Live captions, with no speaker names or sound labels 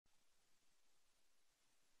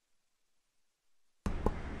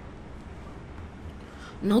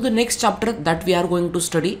Now the next chapter that we are going to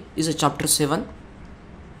study is a chapter 7,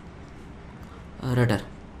 rudder.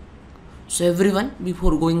 So everyone,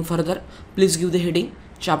 before going further, please give the heading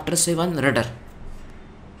chapter 7, rudder.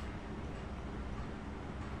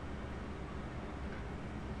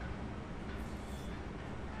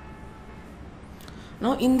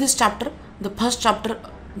 Now in this chapter, the first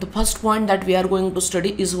point that we are going to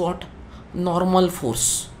study is what? Normal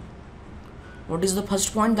force. What is the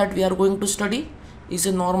first point that we are going to study? Is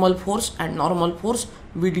a normal force, and normal force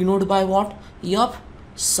we denote by what? F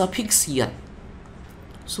suffix n.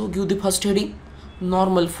 So give the first heading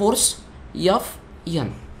normal force F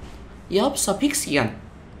n. F suffix n.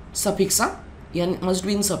 Suffix n must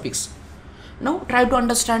be in suffix. Now try to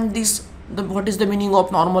understand this. What is the meaning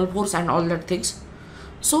of normal force and all that things.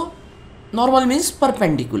 So normal means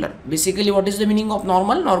perpendicular. Basically, what is the meaning of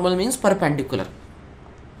normal? Normal means perpendicular.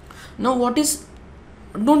 Now what is,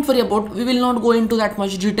 don't worry about, we will not go into that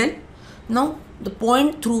much detail. Now the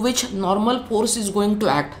point through which normal force is going to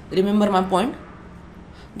act, remember my point,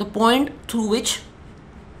 the point through which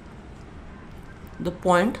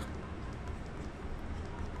normal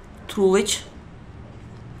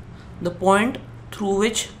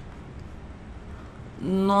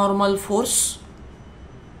force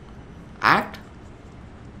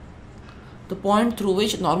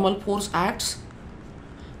acts,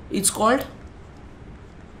 it's called,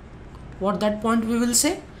 what that point we will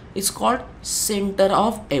say, it's called center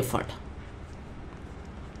of effort.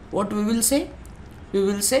 What we will say? We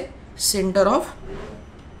will say center of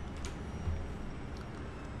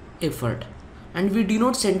effort, and we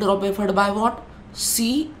denote center of effort by what?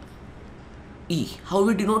 CE. How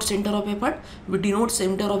we denote center of effort? We denote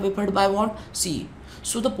center of effort by what? CE.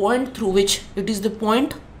 So the point through which, it is the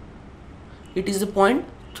point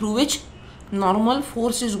through which normal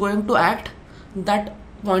force is going to act, that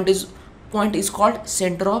point is called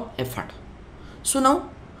center of effort. So now,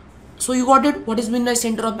 so you got it, what is meant by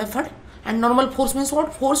center of effort? And normal force means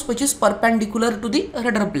what? Force which is perpendicular to the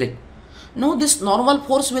rudder plane. Now this normal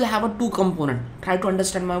force will have a two component. Try to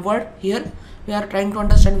understand my word here. We are trying to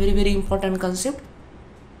understand very important concept.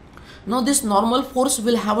 Now this normal force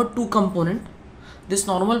will have a two component. This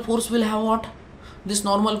normal force will have what? This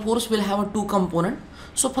normal force will have a two component.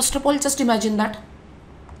 So first of all, just imagine that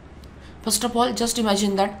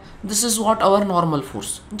this is what our normal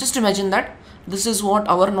force. Just imagine that this is what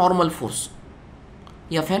our normal force.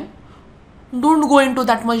 Fn. Don't go into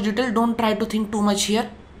that much detail. Don't try to think too much here,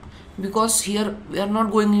 because here we are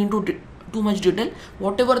not going into too much detail.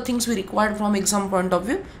 Whatever things we required from exam point of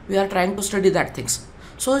view, we are trying to study that things.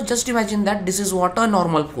 So just imagine that this is what a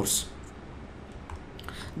normal force.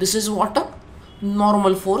 This is what a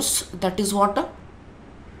normal force. That is what a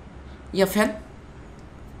Fn.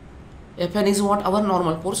 Fn is what? Our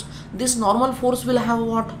normal force. This normal force will have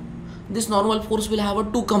what? This normal force will have a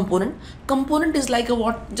two component. Component is like a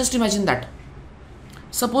what? Just imagine that.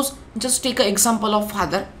 Suppose, just take an example of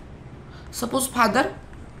father. Suppose father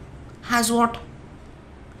has what?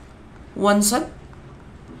 One son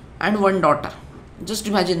and one daughter. Just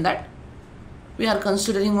imagine that. We are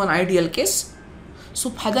considering one ideal case. So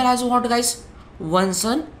father has what, guys? One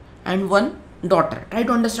son and one daughter. Try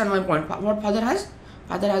to understand my point. What father has?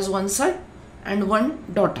 Father has one son and one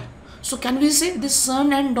daughter. So can we say this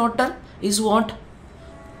son and daughter is what?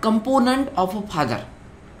 Component of a father.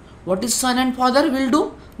 What is son and father will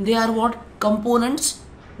do? They are what? Components.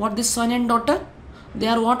 What this son and daughter? They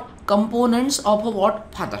are what? Components of a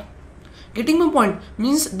what? Father. Getting my point?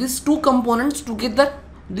 Means these two components together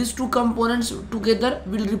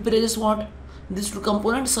will replace what? These two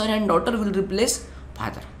components, son and daughter, will replace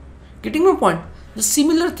father. Getting my point? The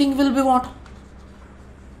similar thing will be what?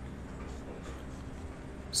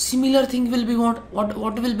 Similar thing will be what? What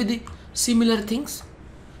will be the similar things?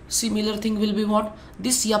 Similar thing will be what?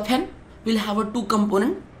 This Fn will have a two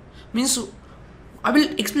component. Means I will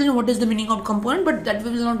explain what is the meaning of component, but that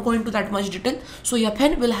we will not go into that much detail. So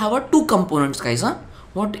Fn will have a two components, guys.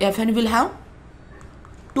 What Fn will have?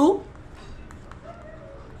 Two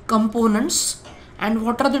components. And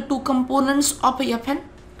what are the two components of a Fn?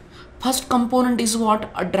 First component is what?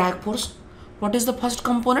 A drag force. What is the first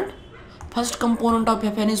component? First component of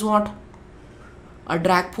Fn is what? A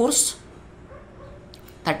drag force.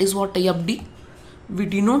 That is what? Fd. We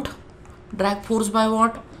denote drag force by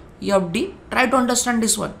what? Fd. Try to understand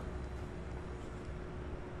this one.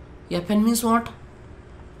 Fn means what?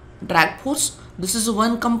 Drag force. This is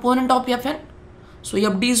one component of Fn. So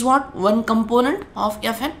Fd is what? One component of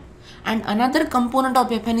Fn. And another component of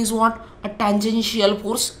Fn is what? A tangential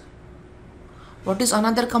force. What is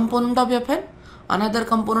another component of Fn? Another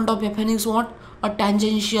component of Fn is what? A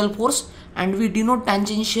tangential force, and we denote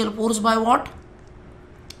tangential force by what?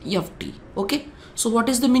 Ft. Okay. So what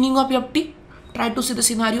is the meaning of Ft? Try to see the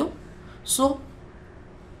scenario. So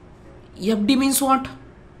Fd means what?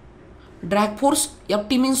 Drag force.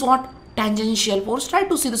 Ft means what? Tangential force. Try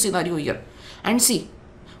to see the scenario here and see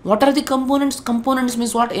what are the components. Components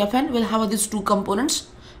means what? Fn will have these two components,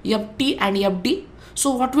 Ft and Fd.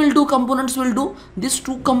 So what will do? Components will do, these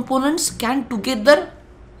two components can together,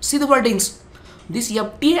 see the wordings, this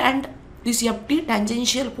Ft and this Ft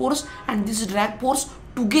tangential force and this drag force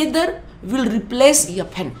together will replace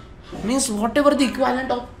Fn. Means whatever the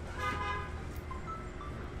equivalent of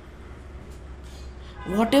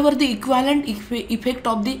effect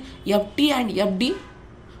of the Ft and Fd,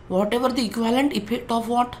 whatever the equivalent effect of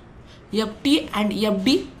what? Ft and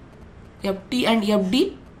Fd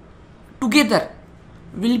together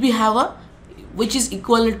will be have a, which is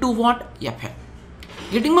equal to what? Fn.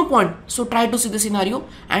 Getting my point? So try to see the scenario,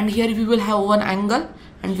 and here we will have one angle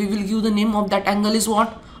and we will give the name of that angle is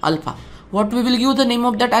what? Alpha. What we will give the name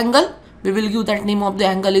of that angle? We will give that name of the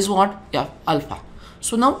angle is what? Yeah, alpha.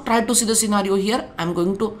 So now try to see the scenario here. I am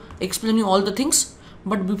going to explain you all the things,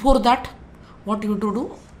 but before that, what you have to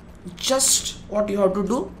do? Just what you have to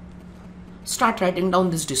do? Start writing down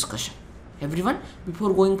this discussion. Everyone,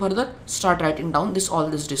 before going further, start writing down all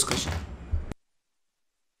this discussion.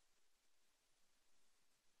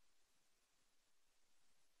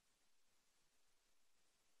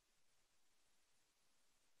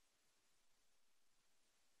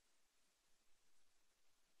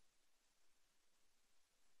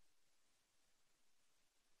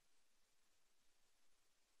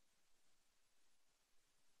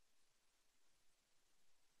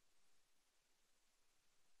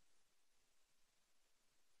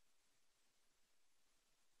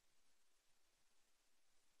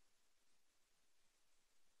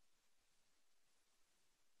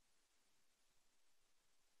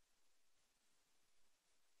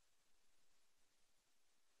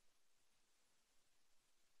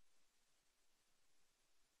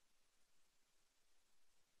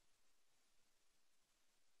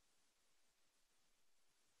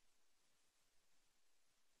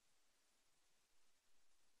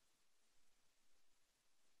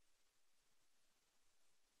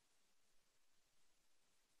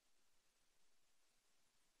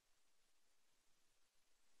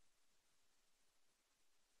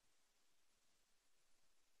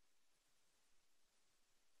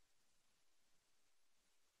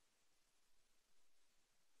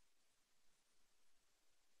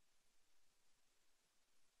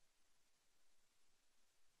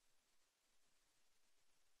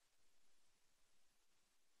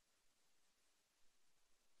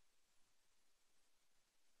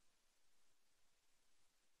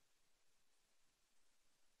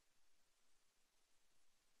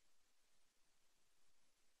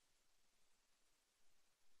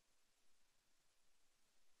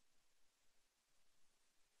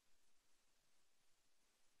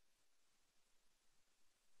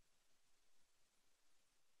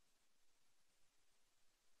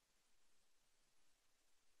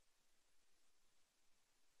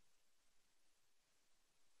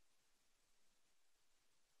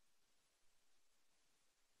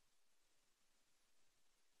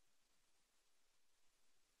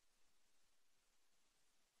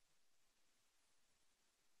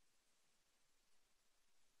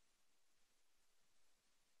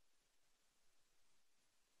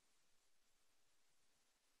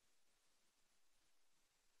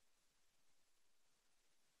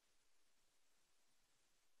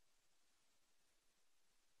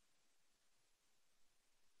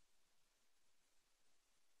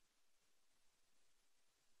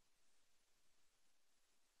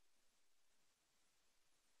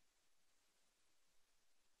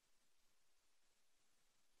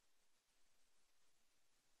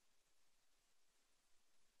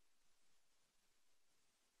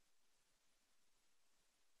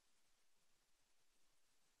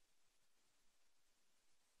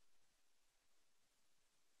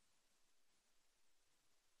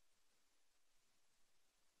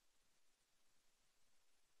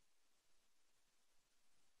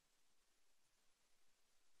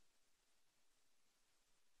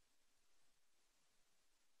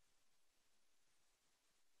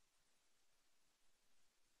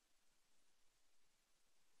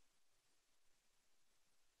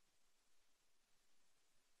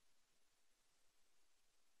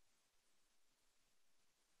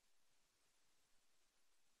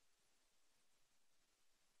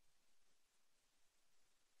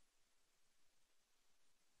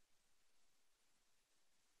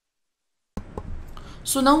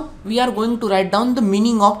 So now we are going to write down the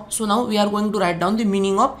meaning of,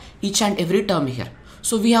 each and every term here.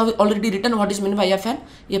 So we have already written what is meant by Fn.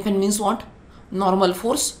 Fn means what? Normal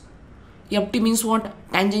force. Ft means what?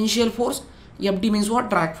 Tangential force. Fd means what?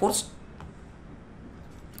 Drag force.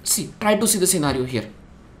 See, try to see the scenario here.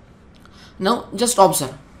 Now just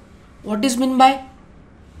observe what is meant by.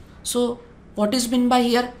 So what is meant by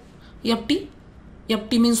here? Ft.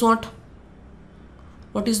 Ft means what?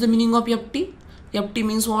 What is the meaning of Ft? Ft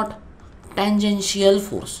means what? Tangential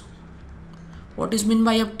force. What is meant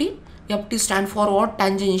by Ft? Ft stand for what?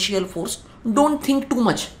 Tangential force. Don't think too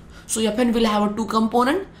much. So Fn will have a two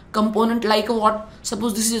component like a what?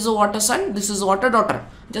 Suppose this is a water son, this is a water daughter.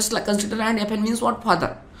 Just like consider, and Fn means what?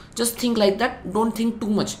 Father. Just think like that. Don't think too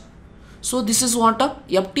much. So this is what?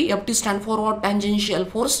 Ft stand for what? Tangential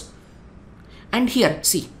force. And here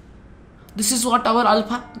see, this is what? Our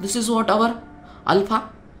alpha. This is what? Our alpha.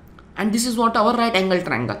 And this is what? Our right angle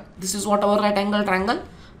triangle. This is what? Our right angle triangle.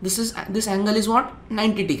 This angle is what?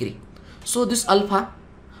 90 degree. So this alpha,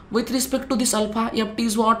 with respect to this alpha, Ft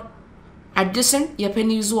is what? Adjacent.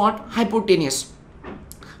 Fn is what? Hypotenuse.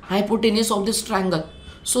 Hypotenuse of this triangle.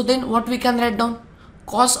 So then what we can write down?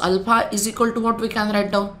 Cos alpha is equal to what we can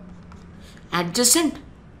write down? Adjacent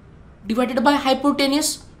divided by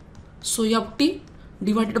hypotenuse. So Ft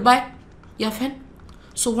divided by Fn.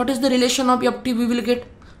 So what is the relation of Ft we will get?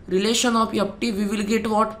 Relation of Ft we will get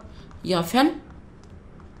what? Fn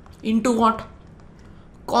into what?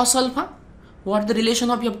 Cos alpha. What the relation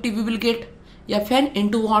of Ft we will get? Fn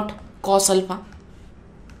into what? Cos alpha.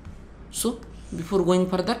 So before going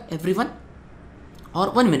further, everyone, or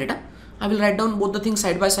 1 minute, I will write down both the things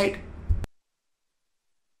side by side.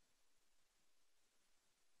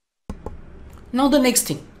 Now the next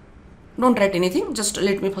thing, don't write anything, just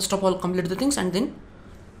let me first of all complete the things, and then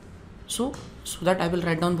so that I will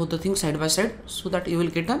write down both the things side by side so that you will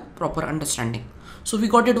get a proper understanding. So we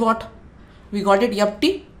got it what? We got it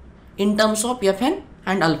Ft in terms of Fn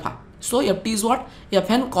and alpha. So Ft is what?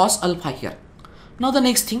 Fn cos alpha here. Now the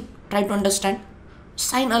next thing, try to understand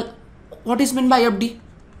sin alpha. What is meant by Fd?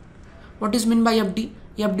 What is meant by Fd?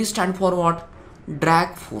 Fd stand for what?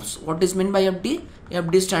 Drag force. What is meant by Fd?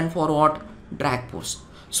 Fd stand for what? Drag force.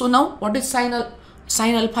 So now what is sin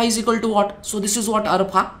alpha is equal to what? So this is what?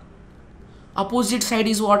 Alpha. Opposite side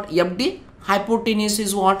is what? Fd. Hypotenuse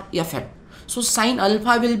is what? Fn. So sin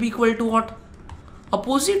alpha will be equal to what?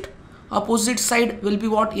 Opposite side will be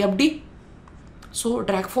what? Fd. So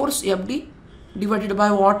drag force Fd divided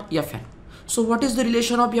by what? Fn. So what is the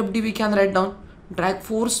relation of Fd we can write down? Drag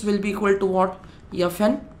force will be equal to what?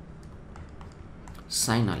 Fn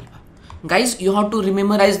sin alpha. Guys, you have to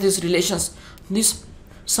memorize these relations. This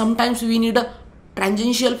sometimes we need a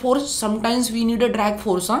tangential force, sometimes we need a drag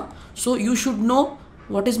force. So you should know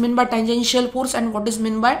what is meant by tangential force and what is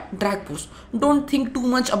meant by drag force. Don't think too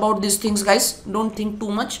much about these things, guys. Don't think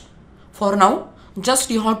too much for now. Just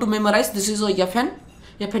you have to memorize. This is a Fn.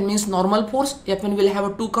 Fn means normal force. Fn will have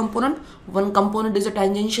a two component. One component is a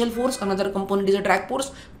tangential force, another component is a drag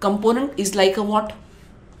force. Component is like a what?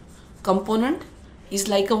 Component is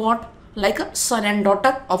like a what? Like a son and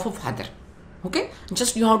daughter of a father. Okay,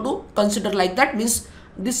 just you have to consider like that. Means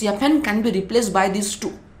this Fn can be replaced by these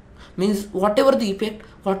two. Means whatever the effect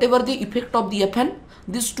of the Fn,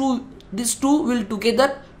 these two will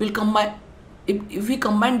together will combine. If we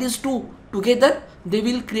combine these two together, they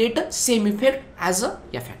will create a same effect as a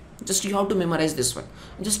Fn. Just you have to memorize this one.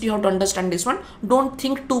 Just you have to understand this one. Don't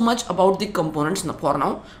think too much about the components for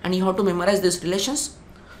now, and you have to memorize these relations.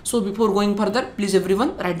 So before going further, please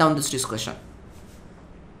everyone write down this discussion.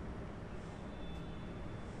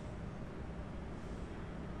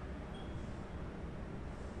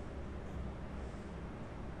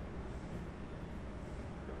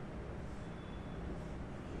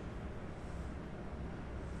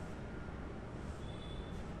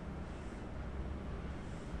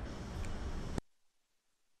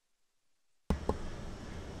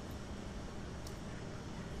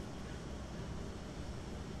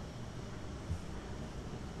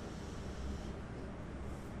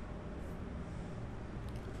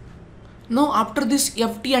 Now after this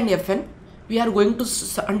Ft and Fn, we are going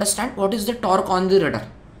to understand what is the torque on the rudder.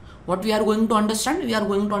 What we are going to understand? We are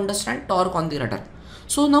going to understand torque on the rudder.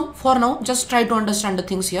 So now, for now, just try to understand the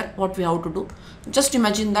things here, what we have to do. Just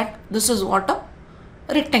imagine that this is what? A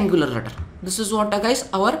rectangular rudder. This is what, guys,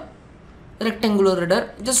 our rectangular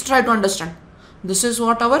rudder. Just try to understand. This is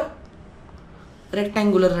what our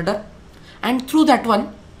rectangular rudder. And through that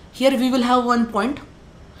one, here we will have one point.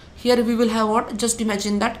 Here we will have what? Just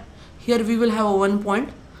imagine that. Here we will have a one point.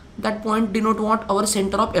 That point denote what? Our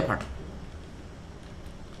center of effort.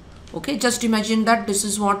 Okay, just imagine that this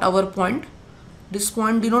is what our point. This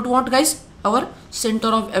point denote what, guys? Our center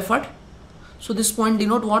of effort. So this point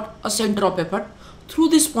denote what? A center of effort. Through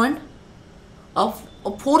this point, a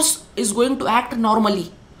force is going to act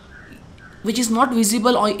normally, which is not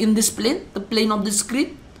visible in this plane, the plane of the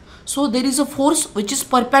screen. So there is a force which is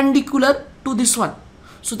perpendicular to this one.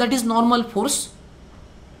 So that is normal force.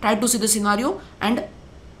 Try to see the scenario, and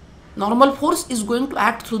normal force is going to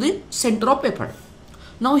act through the center of effort.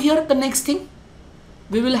 Now here the next thing,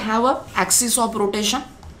 we will have a axis of rotation.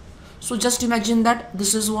 So just imagine that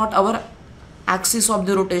this is what our axis of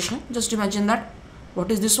the rotation. Just imagine that,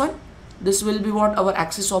 what is this one? This will be what? Our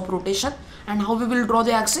axis of rotation. And how we will draw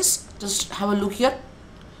the axis? Just have a look here.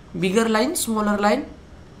 Bigger line, smaller line,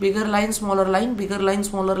 bigger line, smaller line, bigger line,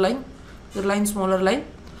 smaller line, bigger line, smaller line.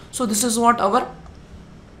 So this is what our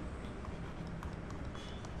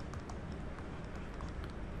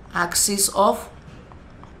axis of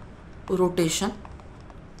rotation.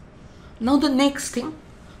 Now the next thing,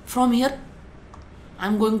 from here I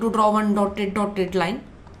am going to draw one dotted line.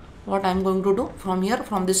 What I am going to do from here,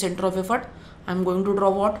 from the center of effort, I am going to draw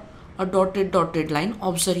what? A dotted line.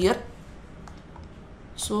 Observe here.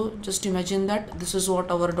 So just imagine that this is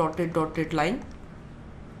what our dotted line,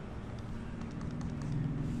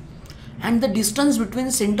 and the distance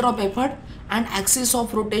between center of effort and axis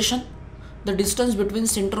of rotation, the distance between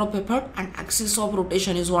center of effort and axis of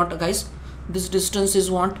rotation is what, guys? This distance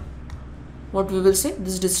is what we will say,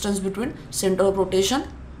 this distance between center of rotation,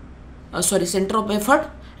 center of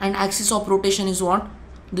effort and axis of rotation is what?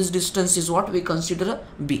 This distance is what we consider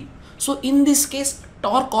B. So in this case,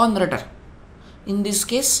 torque on rudder. In this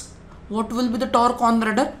case, what will be the torque on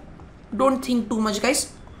rudder? Don't think too much,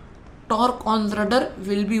 guys. Torque on rudder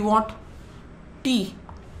will be what? T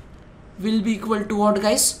will be equal to what,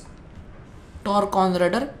 guys? Torque on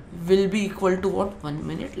rudder will be equal to what? 1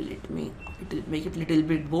 minute, let me make it little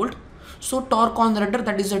bit bold. So torque on rudder,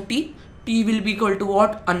 that is a T. T will be equal to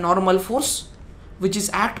what? A normal force which is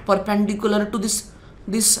act perpendicular to this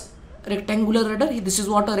rectangular rudder. This is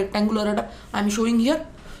what a rectangular rudder I am showing here.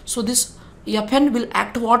 So this Fn will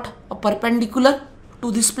act what? A perpendicular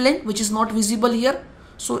to this plane, which is not visible here.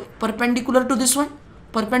 So perpendicular to this one,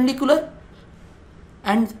 perpendicular,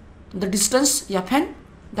 and the distance Fn,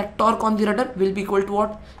 that torque on the rudder will be equal to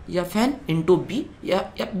what? Fn into B.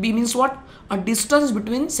 B means what? A distance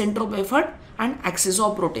between center of effort and axis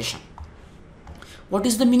of rotation. What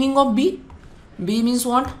is the meaning of B? B means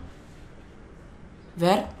what?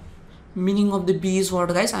 Where? Meaning of the B is what,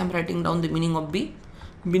 guys? I am writing down the meaning of B.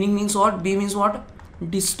 Meaning means what? B means what?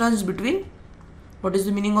 Distance between. What is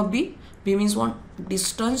the meaning of B? B means what?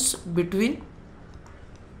 Distance between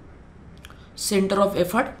center of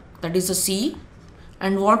effort, that is a C,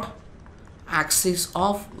 and what? Axis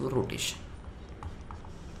of rotation.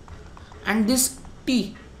 And this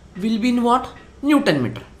T will be in what? Newton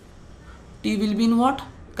meter. T will be in what,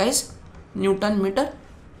 guys? Newton meter.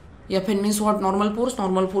 Fn means what? Normal force.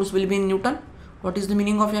 Normal force will be in Newton. What is the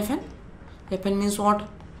meaning of Fn? Fn means what?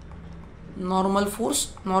 Normal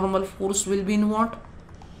force. Normal force will be in what?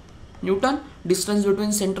 Newton. Distance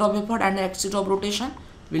between center of effort and axis of rotation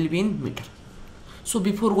will be in meter. So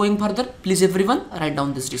before going further, please everyone write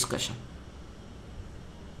down this discussion.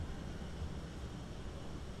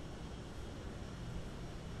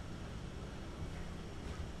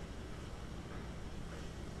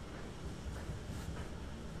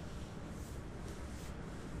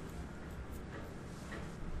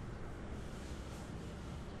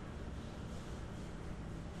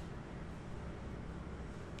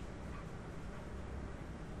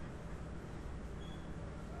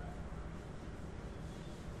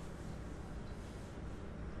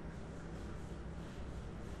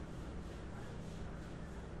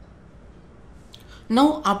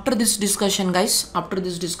 Now after this discussion, guys, after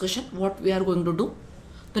this discussion, what we are going to do?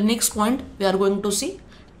 The next point we are going to see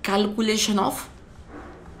calculation of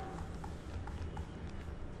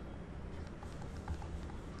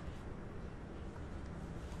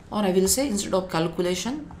or I will say, instead of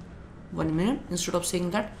calculation, 1 minute, instead of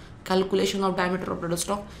saying that calculation of diameter of rudder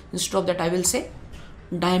stock, instead of that I will say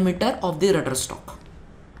diameter of the rudder stock.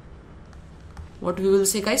 What we will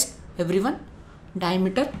say, guys, everyone?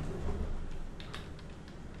 Diameter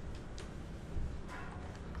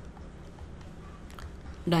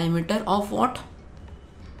of what?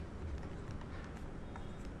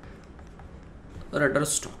 Rudder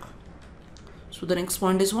stock. So the next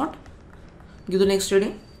point is what? Give the next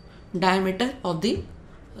reading. Diameter of the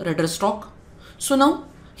rudder stock. So now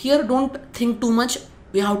here don't think too much.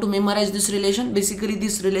 We have to memorize this relation. Basically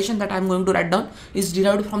this relation that I am going to write down is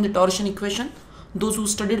derived from the torsion equation. Those who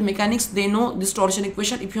studied mechanics, they know this torsion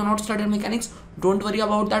equation. If you have not studied mechanics, don't worry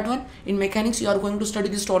about that one. In mechanics, you are going to study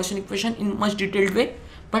this torsion equation in much detailed way.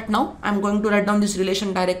 But now I am going to write down this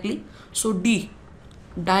relation directly. So D,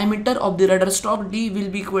 diameter of the rudder stock, D will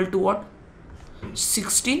be equal to what?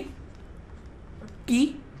 16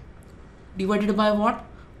 T divided by what?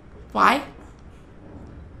 Pi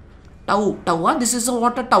tau. This is a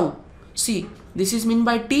what? A tau. See, this is mean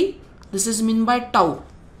by T, this is mean by tau.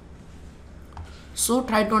 So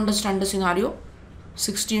try to understand the scenario.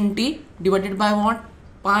 16T divided by what?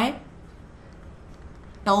 Pi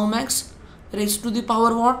tau max raised to the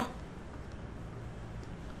power what?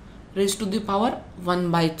 Raised to the power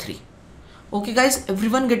 1/3. Okay guys,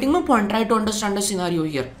 everyone getting my point? Try to understand the scenario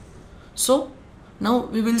here. So now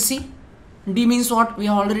we will see. D means what? We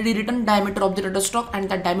have already written diameter of the rudder stock, and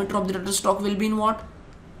that diameter of the rudder stock will be in what?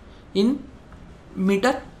 In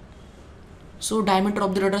meter. So diameter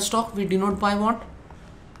of the rudder stock we denote by what?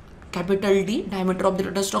 Capital D. Diameter of the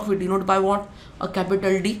rudder stock we denote by what? A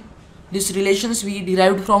capital D. These relations we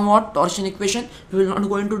derived from what? Torsion equation. We will not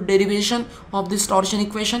go into derivation of this torsion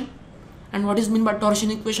equation. And what is meant by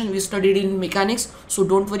torsion equation? We studied in mechanics. So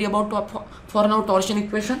don't worry about for now torsion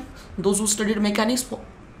equation. Those who studied mechanics,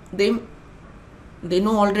 they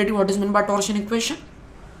know already what is meant by torsion equation.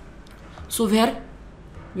 So here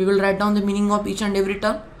we will write down the meaning of each and every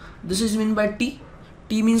term. This is meant by T.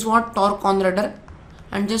 T means what? Torque on rudder.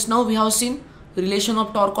 And just now we have seen relation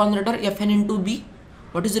of torque on rudder, Fn into B.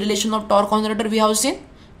 What is the relation of torque on rudder? We have seen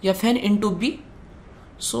Fn into B.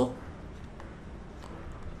 So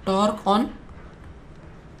torque on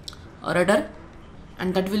rudder,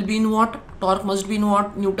 and that will be in what? Torque must be in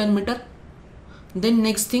what? Newton meter. Then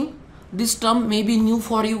next thing, this term may be new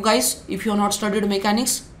for you guys if you have not studied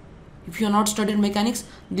mechanics. If you have not studied mechanics,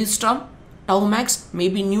 this term tau max may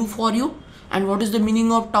be new for you. And what is the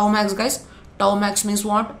meaning of tau max, guys? Tau max means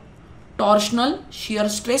what? Torsional shear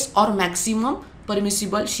stress or maximum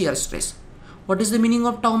permissible shear stress. What is the meaning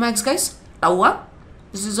of tau max, guys? Tau,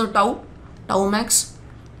 this is a tau. Tau max,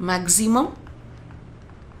 maximum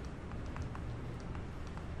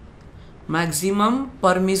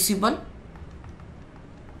permissible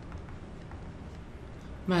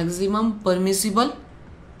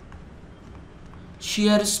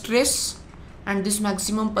shear stress, and this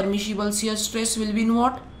maximum permissible shear stress will be in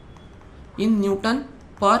what? In Newton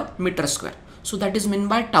per meter square. So that is meant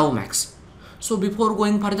by tau max. So before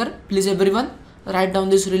going further, please everyone write down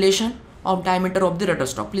this relation of diameter of the rudder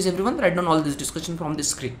stock. Please everyone write down all this discussion from the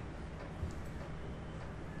screen.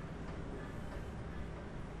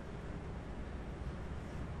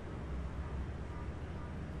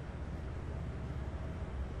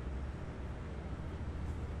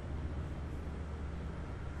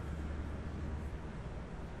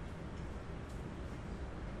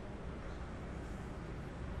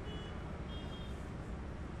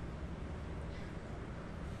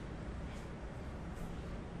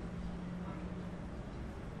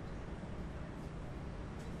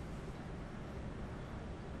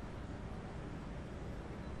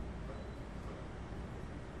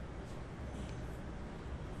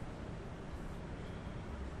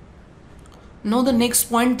 Now the next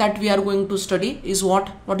point that we are going to study is what?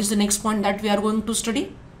 What is the next point that we are going to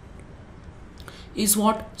study? Is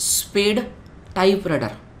what? Spade type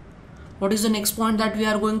rudder. What is the next point that we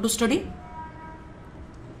are going to study?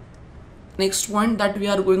 Next point that we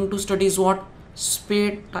are going to study is what?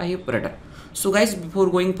 Spade type rudder. So guys,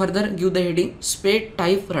 before going further, give the heading spade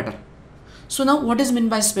type rudder. So now what is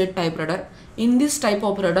meant by spade type rudder? In this type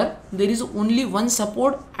of rudder, there is only one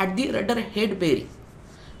support at the rudder head bearing.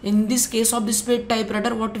 In this case of the spade type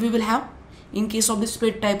rudder, what we will have? In case of the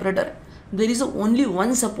spade type rudder, there is only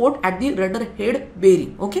one support at the rudder head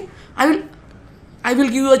bearing. Okay, I will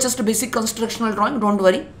give you just a basic constructional drawing. Don't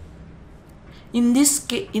worry. In this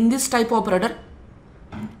type of rudder,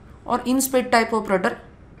 or in spade type of rudder,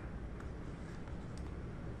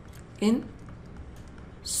 in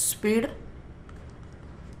spade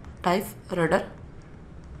type rudder,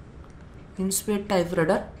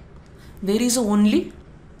 there is only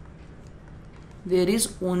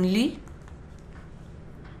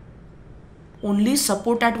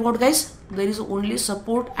support at what, guys? There is only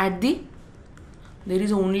support at the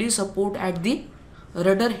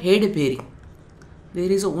rudder head bearing.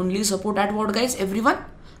 There is only support at what, guys? Everyone,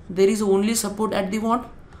 there is only support at the what?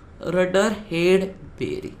 Rudder head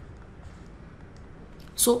bearing.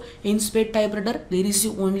 So in spade type rudder, there is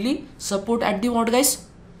only support at the what, guys?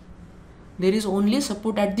 There is only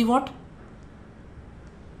support at the what?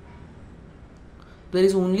 There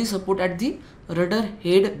is only support at the rudder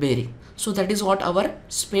head bearing. So that is what our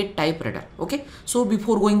spade type rudder. Okay, so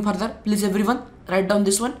before going further, please everyone write down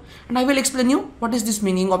this one, and I will explain you what is this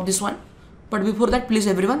meaning of this one. But before that, please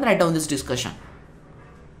everyone write down this discussion.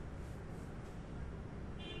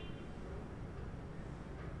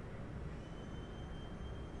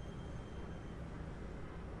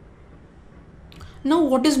 Now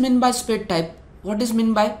what is meant by spade type? What is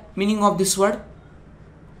meant by meaning of this word?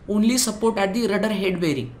 Only support at the rudder head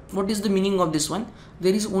bearing. What is the meaning of this one?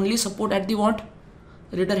 There is only support at the what?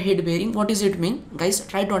 Rudder head bearing. What does it mean? Guys,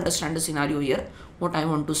 try to understand the scenario here. What I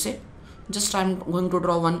want to say. Just I am going to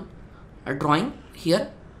draw a drawing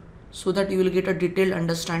here so that you will get a detailed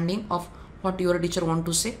understanding of what your teacher want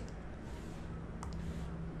to say.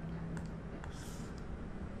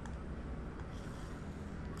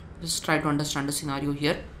 Just try to understand the scenario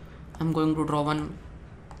here. I'm going to draw one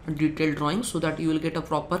detailed drawing so that you will get a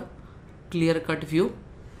proper clear-cut view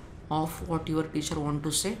of what your teacher want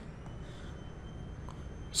to say.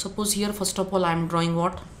 Suppose here first of all I am drawing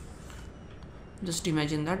what? Just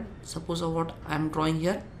imagine that. Suppose what I am drawing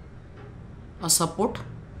here, a support.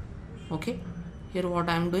 Okay, here what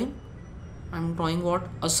I am doing, I am drawing what?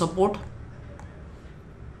 A support.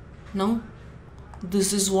 Now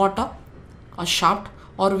this is what? A shaft,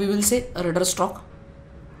 or we will say a rudder stroke.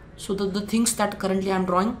 So the things that currently I am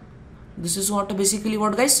drawing, this is what basically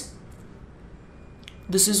what, guys?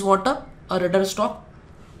 This is what a rudder stroke.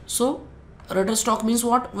 So rudder stroke means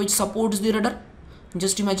what? Which supports the rudder.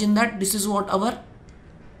 Just imagine that this is what our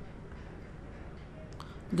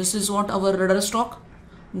rudder stroke.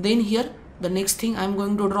 Then here the next thing I am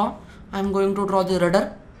going to draw, I am going to draw the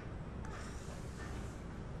rudder.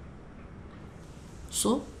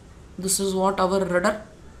 So this is what our rudder.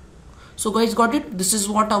 So guys, got it? This is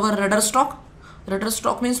what our rudder stroke. Rudder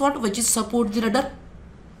stroke means what? Which is support the rudder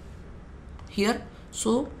here.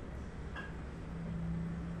 So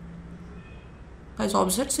guys,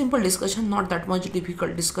 observe, simple discussion, not that much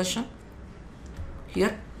difficult discussion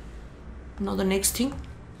here. Now the next thing,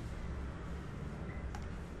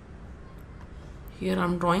 here I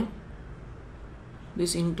am drawing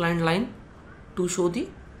this inclined line to show the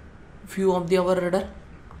view of our rudder.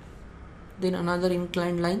 Then another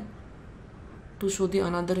inclined line to show the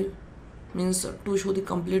another, means to show the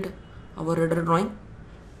complete our rudder drawing.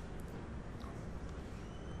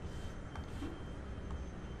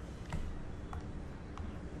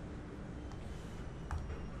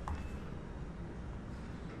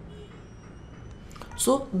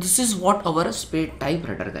 So this is what our spade type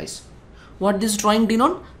rudder, guys. What this drawing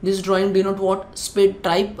denote? This drawing denote what? Spade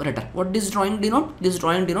type rudder. What this drawing denote? This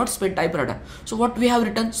drawing denotes spade type rudder. So what we have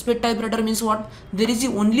written, spade type rudder means what? There is the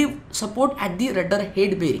only support at the rudder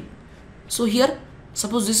head bearing. So here,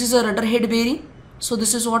 suppose this is a rudder head bearing. So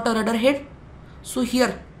this is what? A rudder head. So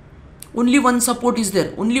here only one support is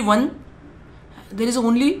there. Only one. There is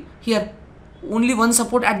only here only one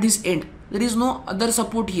support at this end. There is no other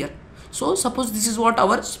support here. So suppose this is what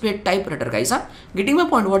our spade type rudder, guys. Getting my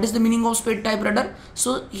point? What is the meaning of spade type rudder?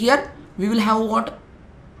 So here we will have what?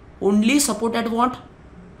 Only support at what?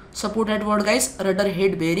 Support at what, guys? Rudder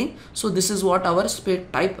head bearing. So this is what our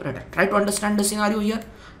spade type rudder. Try to understand the scenario here.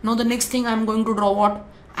 Now the next thing I am going to draw what?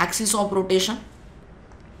 Axis of rotation.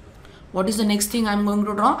 What is the next thing I am going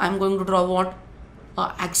to draw? I am going to draw what?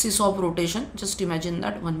 Axis of rotation. Just imagine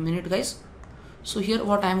that. 1 minute, guys. So here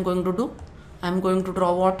what I am going to do? I am going to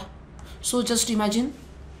draw what? So just imagine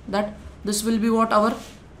that this will be what? Our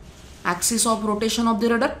axis of rotation of the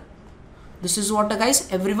rudder. This is what, guys,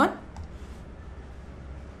 everyone?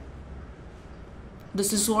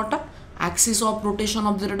 This is what? Axis of rotation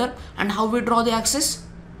of the rudder. And how we draw the axis?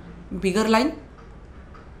 Bigger line,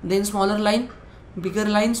 then smaller line, bigger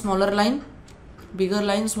line, smaller line, bigger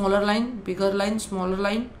line, smaller line, bigger line, smaller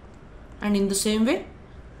line. And in the same way,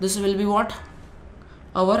 this will be what?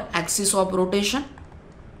 Our axis of rotation.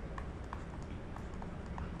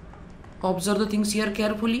 Observe the things here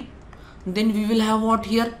carefully. Then we will have what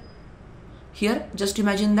here? Here, just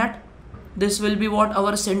imagine that this will be what?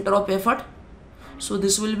 Our center of effort. So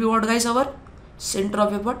this will be what, guys? Our center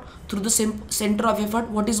of effort. Through the same center of effort,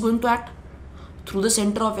 what is going to act? Through the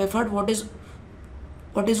center of effort, what is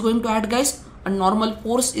going to act, guys? A normal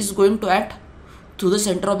force is going to act through the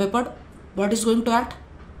center of effort. What is going to act?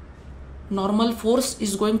 Normal force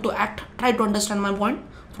is going to act. Try to understand my point.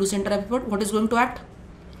 Through center of effort, what is going to act?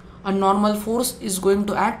 A normal force is going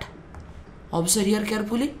to act. Observe here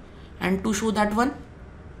carefully. And to show that one,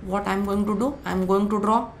 what I am going to do? I am going to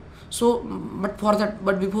draw. So, but before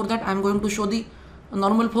that, I am going to show the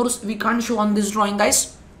normal force. We can't show on this drawing,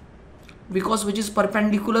 guys, because which is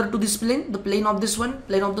perpendicular to this plane, the plane of this one,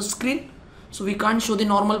 plane of the screen. So we can't show the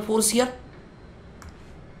normal force here.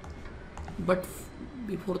 But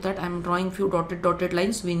before that, I am drawing few dotted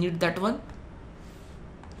lines. We need that one.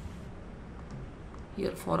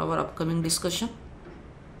 here for our upcoming discussion.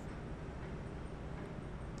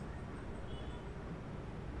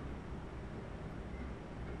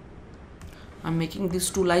 I'm making these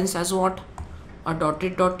two lines as what? A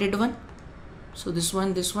dotted one. So this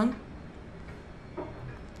one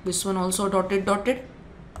also dotted.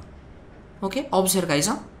 Okay, observe guys.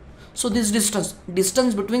 So this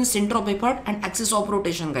distance between center of effort and axis of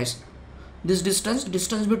rotation, guys. This distance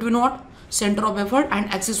between what? Center of effort and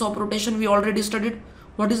axis of rotation we already studied.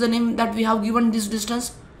 What is the name that we have given this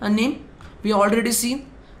distance? A name we already seen.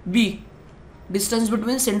 B. Distance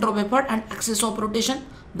between center of effort and axis of rotation.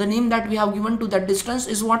 The name that we have given to that distance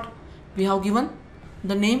is what? We have given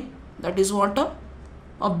the name that is what?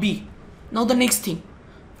 A B. Now the next thing,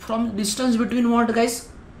 from distance between what, guys?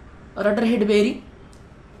 Rudder head bearing.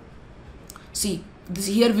 See, this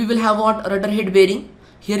here we will have what? Rudder head bearing.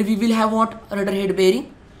 Here we will have what? Rudder head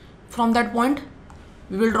bearing. From that point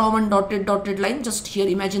we will draw one dotted line. Just here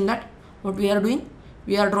imagine that what we are doing,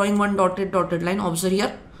 we are drawing one dotted line. Observe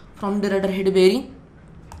here from the rudder head bearing.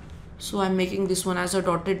 So I am making this one as a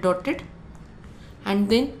dotted, and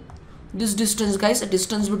then this distance, guys, a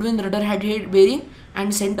distance between the rudder head bearing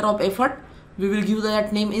and center of effort, we will give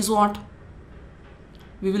that name is what?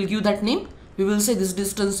 We will give that name, we will say this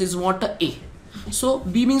distance is what? A. So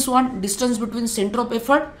B means what? Distance between center of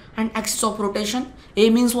effort and axis of rotation. A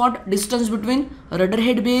means what? Distance between rudder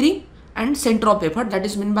head bearing and center of effort, that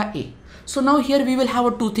is meant by A. So now here we will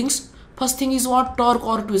have two things. First thing is what? Torque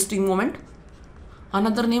or twisting moment.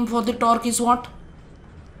 Another name for the torque is what?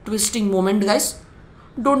 Twisting moment, guys.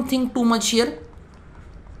 Don't think too much here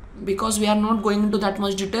because we are not going into that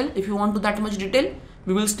much detail. If you want to that much detail,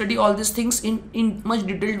 we will study all these things in much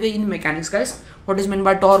detailed way in mechanics, guys. What is meant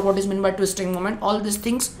by torque, what is meant by twisting moment, all these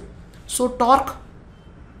things. So torque,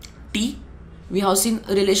 T, we have seen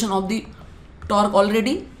relation of the torque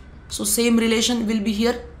already. So same relation will be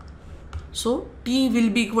here. So T will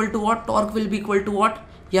be equal to what? Torque will be equal to what?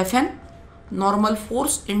 Fn, normal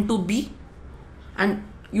force into B, and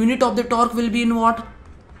unit of the torque will be in what?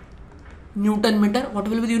 Newton meter. What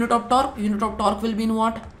will be the unit of torque? Unit of torque will be in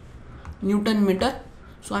what? Newton meter.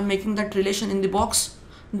 So I'm making that relation in the box.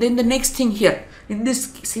 Then the next thing here, in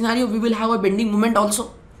this scenario we will have a bending moment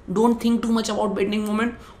also. Don't think too much about bending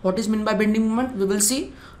moment. What is meant by bending moment? We will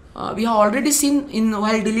see. We have already seen in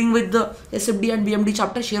while dealing with the SFD and BMD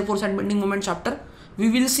chapter, shear force and bending moment chapter.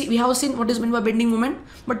 We have seen what is meant by bending moment,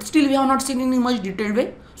 but still we have not seen in much detailed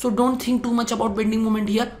way. So don't think too much about bending moment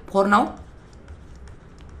here for now.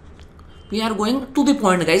 We are going to the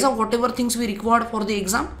point, guys, of whatever things we required for the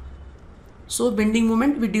exam. So bending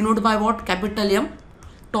moment we denote by what? Capital M.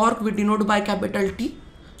 Torque we denote by capital T.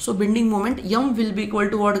 So bending moment M will be equal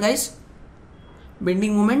to what, guys?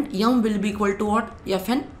 Bending moment M will be equal to what?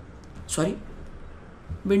 Fn. Sorry.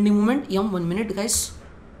 Bending moment M, 1 minute, guys.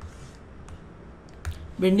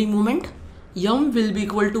 Bending moment M will be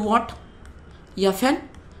equal to what? Fn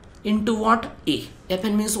into what? A.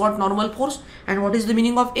 Fn means what? Normal force. And what is the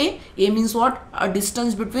meaning of A? A means what? A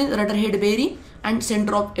distance between rudder head bearing and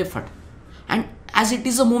center of effort. And as it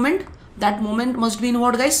is a moment, that moment must be in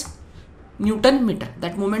what, guys? Newton meter.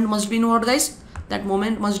 That moment must be in what, guys? That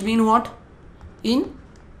moment must be in what? In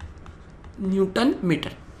Newton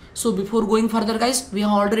meter. So before going further, guys, we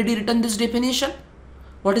have already written this definition.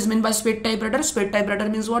 What is meant by spade type rudder? Spade type rudder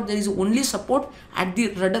means what? There is only support at the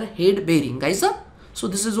rudder head bearing, guys. So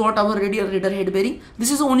this is what our rudder head bearing.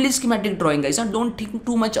 This is only schematic drawing, guys. Don't think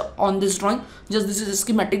too much on this drawing. Just this is a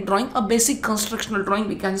schematic drawing, a basic constructional drawing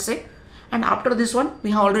we can say. And after this one,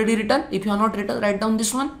 we have already written. If you have not written, write down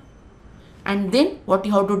this one. And then what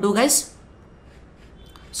you have to do, guys?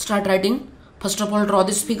 Start writing. First of all, draw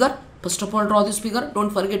this figure. Don't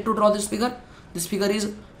forget to draw this figure. This figure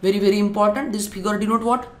is very, very important. This figure denote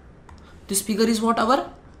what? This figure is what?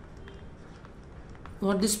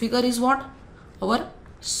 This figure is what? Our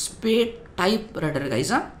spade type rudder,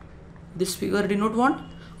 guys. This figure denote what?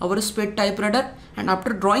 Our spade type rudder. And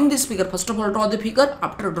after drawing this figure, first of all, draw the figure.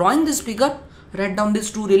 After drawing this figure, write down these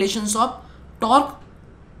two relations of torque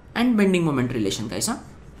and bending moment relation, guys.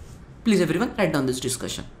 Please everyone, write down this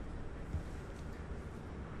discussion.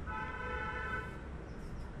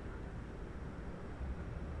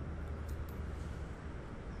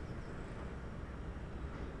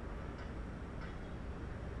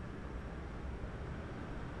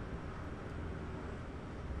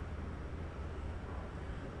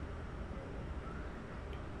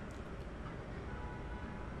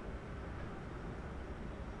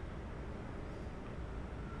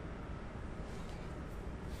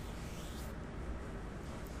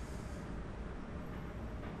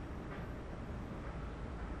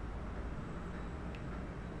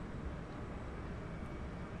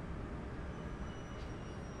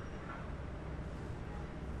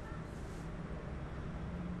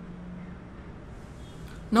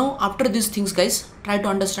 Now after these things guys, try to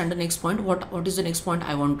understand the next point. What is the next point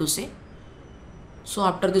I want to say? So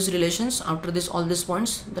after these relations, after this all these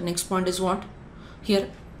points, the next point is what? Here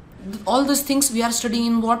all these things we are studying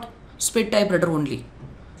in what? Spade type rudder only.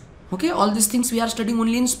 Okay, all these things we are studying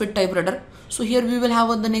only in spade type rudder. So here we will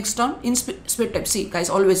have the next term in spade type. See guys,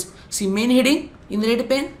 always see main heading in red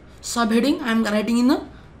pen, subheading I am writing in the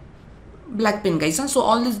black pen guys. So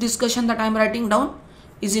all this discussion that I am writing down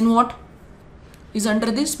is in what? Is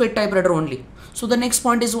under the spade type rudder only. So the next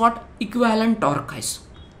point is what? Equivalent torque guys.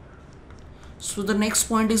 So the next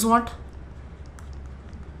point is what?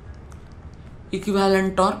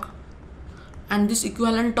 Equivalent torque. And this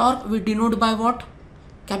equivalent torque we denote by what?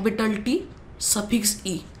 Capital T suffix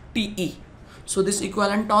E, TE. So this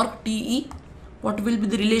equivalent torque TE, what will be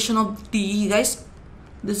the relation of TE guys?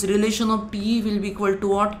 This relation of TE will be equal to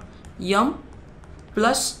what? M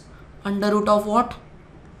plus under root of what?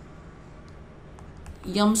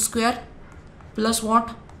 M square plus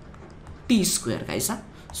what? T square guys.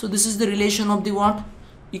 So this is the relation of the what?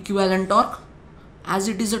 Equivalent torque. As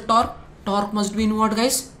it is a torque, torque must be in what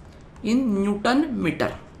guys? In Newton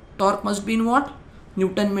meter. Torque must be in what?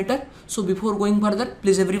 Newton meter. So before going further,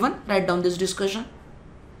 please everyone write down this discussion.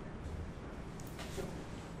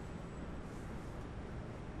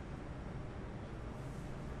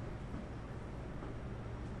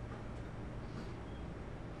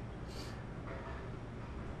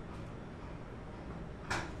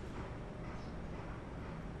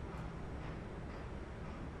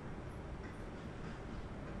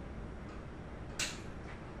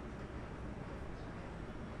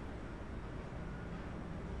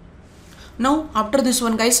 Now after this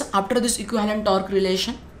one guys, after this equivalent torque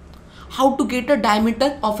relation, how to get a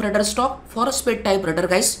diameter of rudder stock for a spade type rudder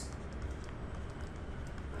guys?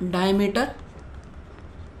 Diameter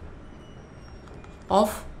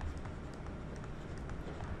of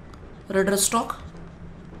rudder stock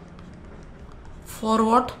for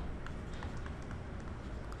what?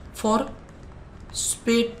 For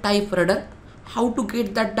spade type rudder. How to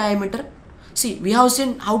get that diameter? See, we have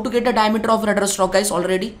seen how to get a diameter of rudder stock guys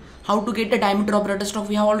already. How to get a diameter of rudder stock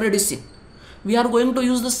we have already seen. We are going to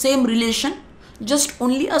use the same relation, just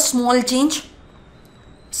only a small change.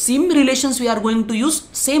 Same relations we are going to use,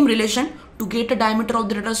 same relation to get a diameter of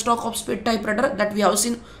the rudder stock of spade type rudder that we have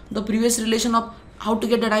seen the previous relation of how to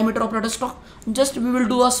get a diameter of rudder stock. Just we will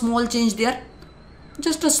do a small change there.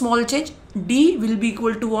 Just a small change. D will be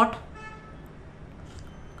equal to what?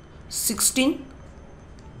 16.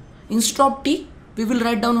 Instead of T, we will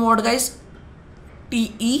write down what guys?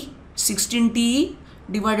 TE, 16 TE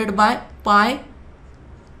divided by pi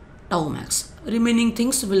tau max. Remaining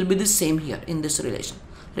things will be the same here in this relation.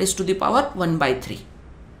 Raised to the power 1 by 3.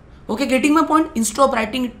 Okay, getting my point? Instead of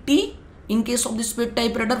writing T in case of the spade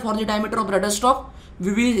type rudder for the diameter of rudder stock,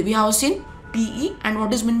 we have seen TE, and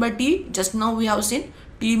what is meant by T? Just now we have seen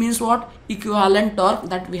T means what? Equivalent torque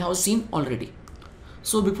that we have seen already.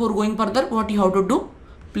 So before going further, what you have to do?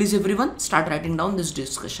 Please everyone start writing down this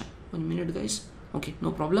discussion. 1 minute guys. Okay,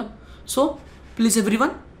 no problem. So please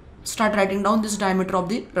everyone start writing down this diameter of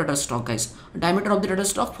the rudder stock guys. Diameter of the rudder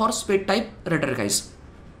stock for spade type rudder guys.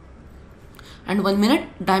 And 1 minute,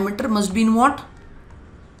 diameter must be in what?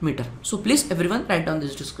 Meter. So please everyone write down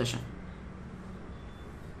this discussion.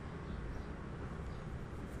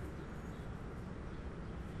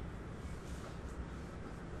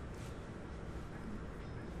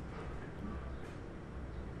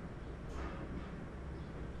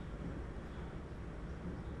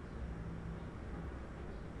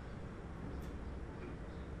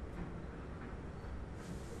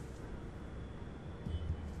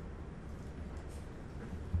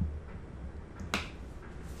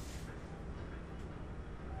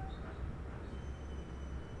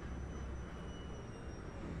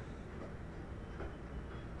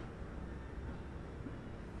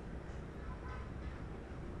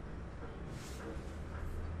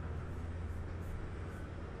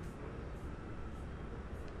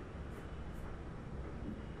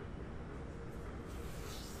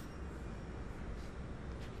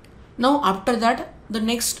 Now after that, the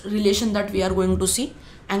next relation that we are going to see,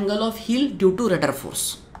 angle of heel due to rudder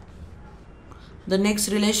force. The next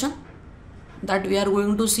relation that we are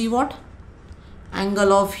going to see what?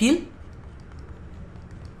 Angle of heel.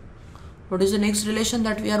 What is the next relation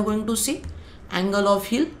that we are going to see? Angle of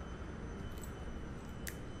heel.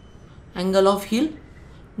 Angle of heel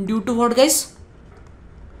due to what guys?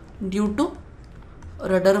 Due to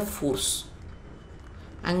rudder force.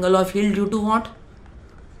 Angle of heel due to what?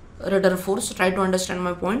 Rudder force. Try to understand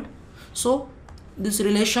my point. So this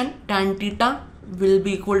relation tan theta will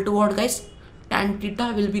be equal to what guys? Tan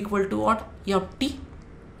theta will be equal to what? Ft.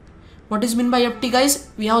 What is meant by Ft, guys?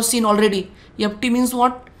 We have seen already. Ft means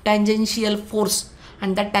what? Tangential force.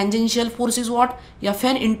 And that tangential force is what?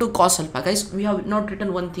 Fn into cos alpha. Guys, we have not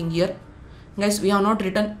written one thing here. Guys, we have not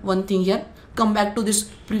written one thing here. Come back to this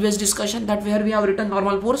previous discussion, that where we have written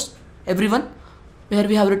normal force. Everyone, where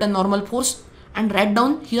we have written normal force. And write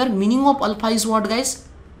down here meaning of alpha is what, guys?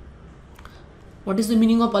 What is the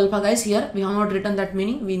meaning of alpha, guys? Here we have not written that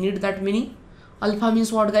meaning. We need that meaning. Alpha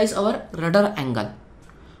means what, guys? Our rudder angle.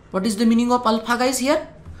 What is the meaning of alpha, guys? Here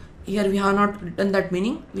we have not written that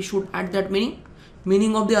meaning. We should add that meaning.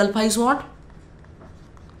 Meaning of the alpha is what?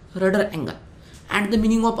 Rudder angle. Add the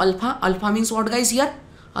meaning of alpha. Alpha means what, guys? Here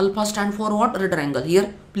alpha stand for what? Rudder angle.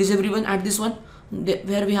 Here please everyone add this one,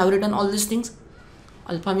 where we have written all these things.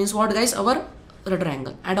 Alpha means what, guys? Our rudder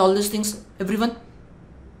angle. Add all these things, everyone.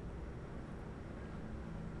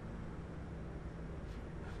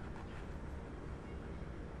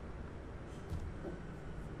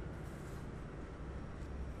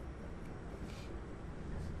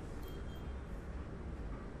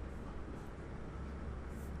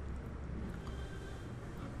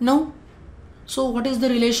 Now, so what is the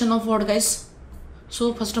relation of what, guys?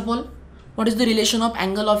 So first of all, what is the relation of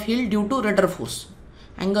angle of heel due to rudder force?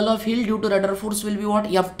 Angle of heel due to rudder force will be what?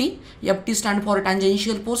 Ft. Ft stand for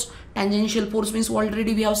tangential force. Tangential force means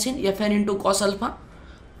already we have seen Fn into cos alpha.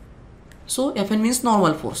 So Fn means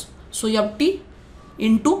normal force. So Ft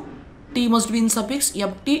into T must be in suffix.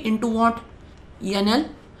 Ft into what? NL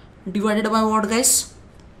divided by what, guys?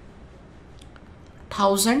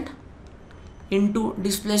 1000 into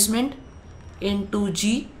displacement into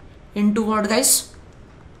G into what, guys?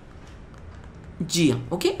 GM.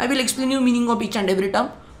 Okay, I will explain you meaning of each and every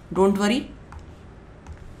term. Don't worry.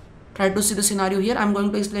 Try to see the scenario here. I am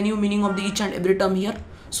going to explain you meaning of the each and every term here.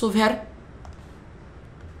 So where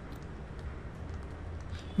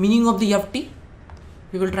meaning of the Ft,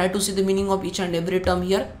 we will try to see the meaning of each and every term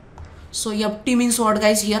here. So Ft means what,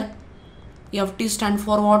 guys? Here Ft stand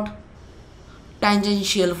for what?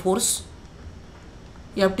 Tangential force.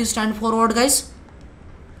 Ft stand for what, guys?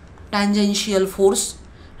 Tangential force.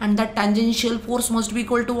 And that tangential force must be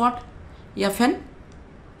equal to what? Fn.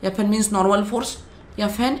 Fn means normal force.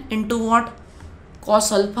 Fn into what?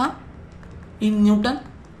 Cos alpha in Newton.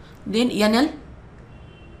 Then NL.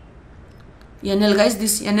 NL, guys,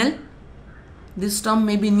 this NL. This term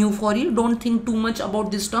may be new for you. Don't think too much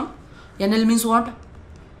about this term. NL means what?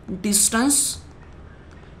 Distance.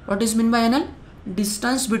 What is meant by NL?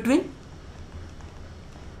 Distance between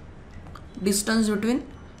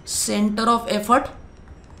center of effort.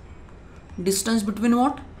 Distance between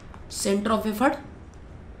what? Center of effort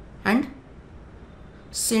and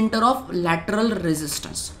center of lateral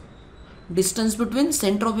resistance. Distance between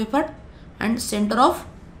center of effort and center of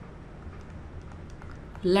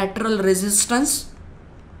lateral resistance.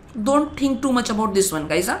 Don't think too much about this one,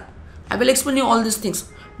 guys. I will explain you all these things.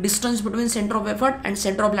 Distance between center of effort and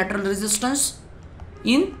center of lateral resistance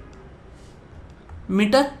in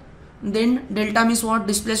meter. Then delta means what?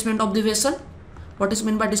 Displacement of the vessel. What is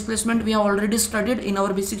meant by displacement? We have already studied in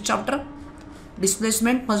our basic chapter.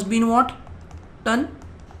 Displacement must be in what? Ton.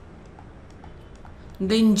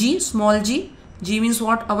 Then G, small g. G means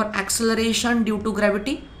what? Our acceleration due to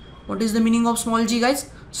gravity. What is the meaning of small g,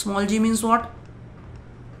 guys? Small g means what?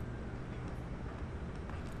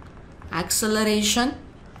 Acceleration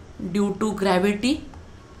due to gravity.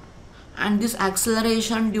 And this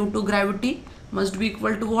acceleration due to gravity must be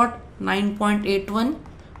equal to what? 9.81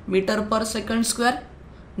 meter per second square.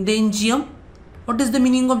 Then GM. What is the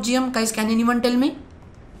meaning of GM, guys? Can anyone tell me?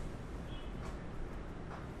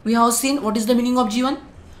 We have seen what is the meaning of G1?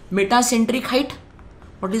 Metacentric height.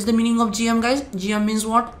 What is the meaning of GM, guys? GM means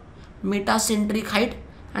what? Metacentric height.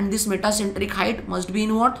 And this metacentric height must be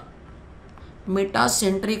in what?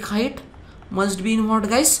 Metacentric height must be in what,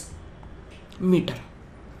 guys? Meter.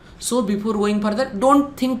 So before going further,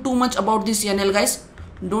 don't think too much about this NL, guys.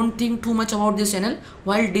 Don't think too much about this NL.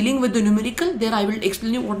 While dealing with the numerical, there I will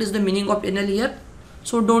explain you what is the meaning of NL here.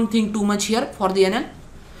 So don't think too much here for the NL.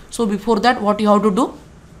 So before that, what you have to do?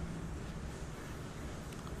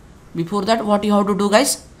 Before that, what you have to do,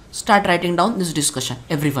 guys? Start writing down this discussion.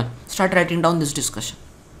 Everyone, start writing down this discussion.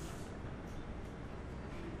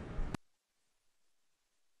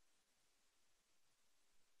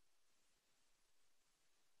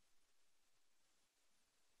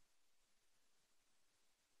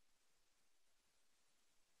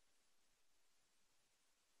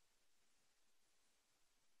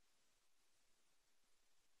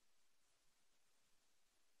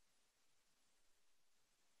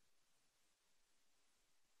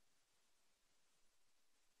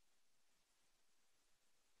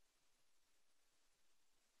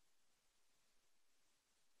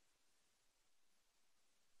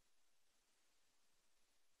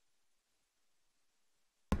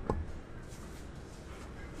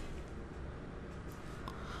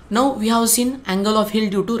 Now we have seen angle of heel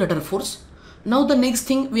due to rudder force. Now the next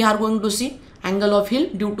thing we are going to see angle of heel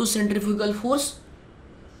due to centrifugal force,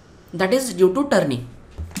 that is due to turning.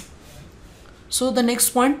 So the next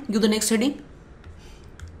point, give the next heading,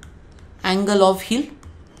 angle of heel.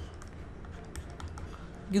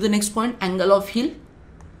 Give the next point, angle of heel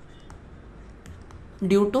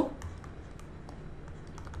due to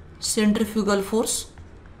centrifugal force.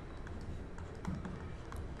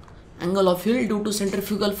 Angle of heel due to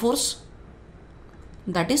centrifugal force,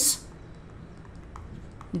 that is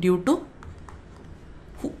due to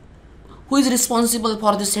who is responsible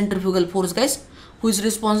for the centrifugal force, guys? Who is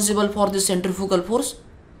responsible for the centrifugal force?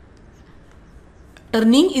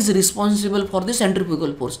 Turning is responsible for the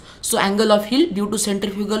centrifugal force. So angle of heel due to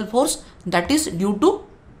centrifugal force, that is due to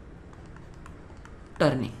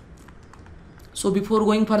turning. So before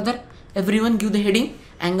going further, everyone give the heading,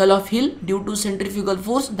 angle of heel due to centrifugal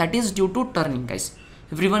force, that is due to turning, guys.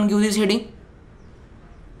 Everyone give this heading.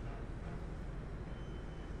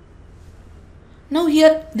 Now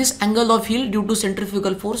here, this angle of heel due to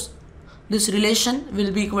centrifugal force, this relation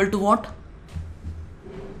will be equal to what?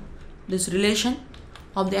 This relation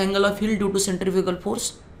of the angle of heel due to centrifugal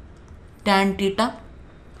force, tan theta,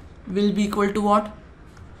 will be equal to what?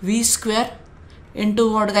 V square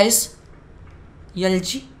into what, guys?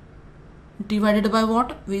 Lg divided by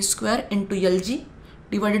what? V square into Lg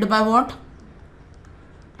divided by what?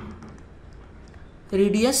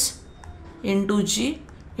 Radius into G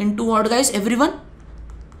into what, guys? Everyone?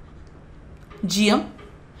 Gm.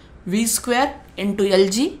 V square into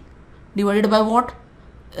Lg divided by what?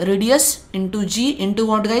 Radius into G into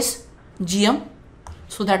what, guys? Gm.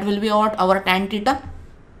 So that will be what? Our tan theta.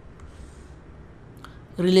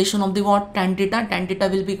 Relation of the what? Tan theta. Tan theta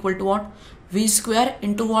will be equal to what? V square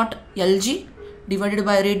into what? Lg divided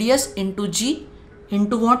by radius into G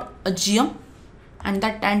into what? A Gm. And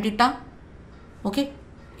that tan theta, okay,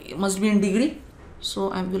 must be in degree.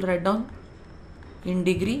 So I will write down in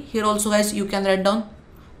degree. Here also, guys, you can write down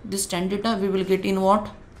this tan theta. We will get in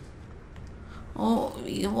what? Oh,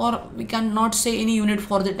 or we cannot say any unit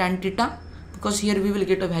for the tan theta because here we will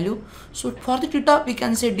get a value. So for the theta we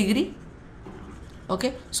can say degree.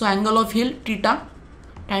 Okay, so angle of heel theta,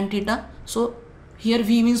 tan theta. So here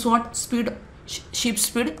V means what? Speed, ship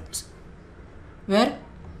speed, where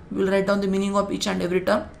we will write down the meaning of each and every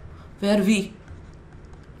term, where V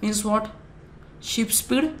means what? Ship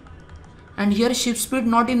speed, and here ship speed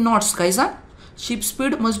not in knots, guys. Ship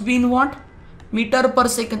speed must be in what? Meter per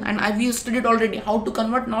second, and we studied already how to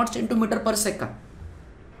convert knots into meter per second.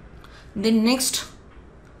 Then next,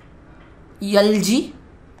 Lg,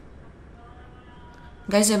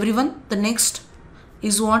 guys, everyone, the next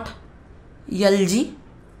is what? Lg.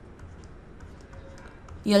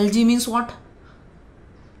 Lg means what?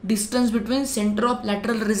 Distance between center of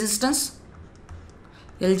lateral resistance.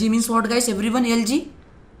 Lg means what, guys? Everyone, Lg,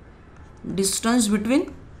 distance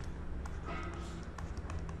between,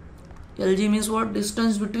 Lg means what?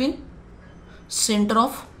 Distance between center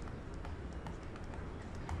of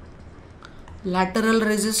lateral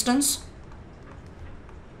resistance,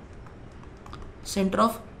 center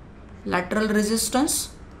of lateral resistance,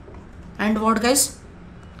 and what, guys?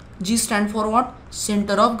 G stand for what?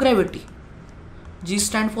 Center of gravity. G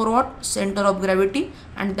stand for what? Center of gravity,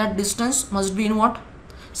 and that distance must be in what?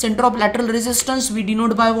 Center of lateral resistance we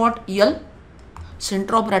denote by what? L.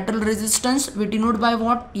 Center of lateral resistance we denote by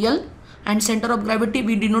what? L. And center of gravity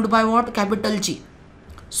we denote by what? Capital G.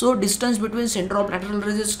 So distance between center of lateral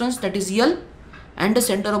resistance, that is L, and the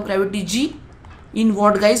center of gravity G in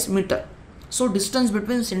what, guys? Meter. So distance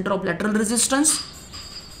between center of lateral resistance,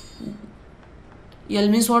 L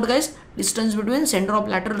means what, guys? Distance between center of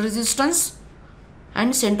lateral resistance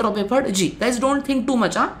and center of effort G. Guys, don't think too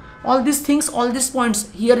much. All these things, all these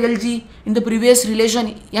points here, Lg, in the previous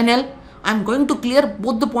relation NL, I am going to clear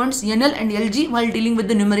both the points NL and Lg while dealing with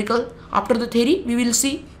the numerical. After the theory, we will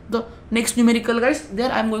see the next numerical, guys.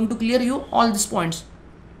 There I am going to clear you all these points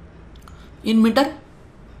in meter.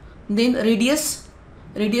 Then radius.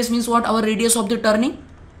 Radius means what? Our radius of the turning.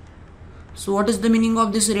 So what is the meaning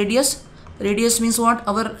of this radius? Radius means what?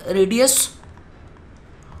 Our radius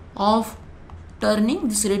of turning.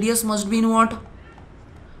 This radius must be in what?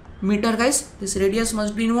 Meter, guys. This radius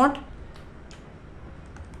must be in what?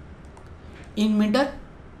 In meter.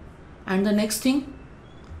 And the next thing,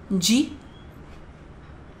 G.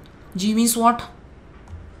 G means what?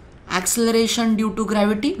 Acceleration due to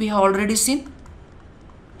gravity. We have already seen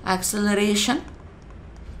acceleration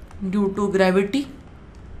due to gravity.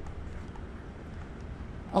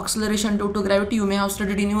 Acceleration due to gravity you may have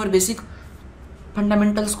studied in your basic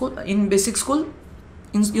fundamental school, in basic school,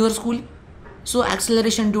 in your school. So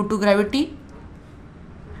acceleration due to gravity,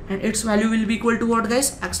 and its value will be equal to what,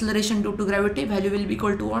 guys? Acceleration due to gravity value will be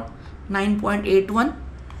equal to what? 9.81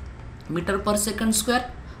 meter per second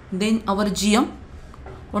square. Then our GM,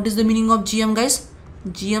 what is the meaning of GM, guys?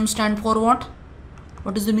 GM stand for what?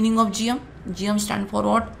 What is the meaning of GM? GM stand for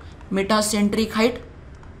what? Metacentric height.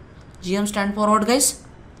 GM stand for what, guys?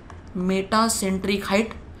 Metacentric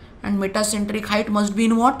height, and metacentric height must be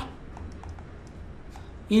in what?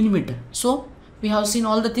 In meter. So we have seen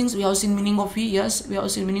all the things. We have seen meaning of V, yes. We have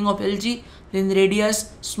seen meaning of LG, then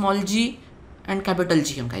radius, small g, and capital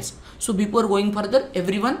GM, guys. So before going further,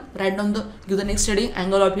 everyone write down give the next heading: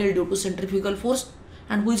 angle of yield due to centrifugal force.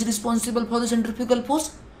 And who is responsible for the centrifugal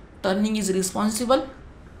force? Turning is responsible.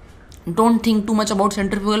 Don't think too much about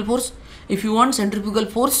centrifugal force. If you want centrifugal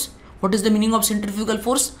force, what is the meaning of centrifugal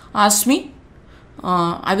force? Ask me.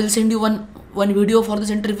 I will send you one video for the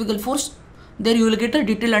centrifugal force. There you will get a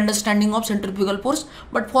detailed understanding of centrifugal force.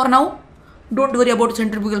 But for now, don't worry about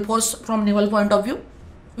centrifugal force from naval point of view.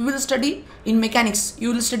 We will study in mechanics.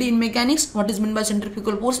 You will study in mechanics what is meant by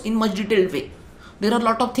centrifugal force in much detailed way. There are a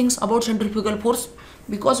lot of things about centrifugal force,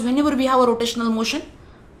 because whenever we have a rotational motion,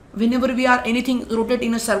 whenever we are anything rotate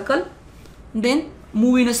in a circle, then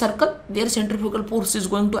move in a circle, their centrifugal force is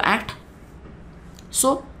going to act.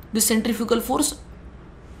 So this centrifugal force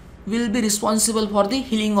will be responsible for the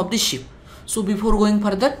heeling of the ship. So before going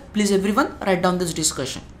further, please everyone write down this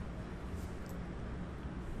discussion.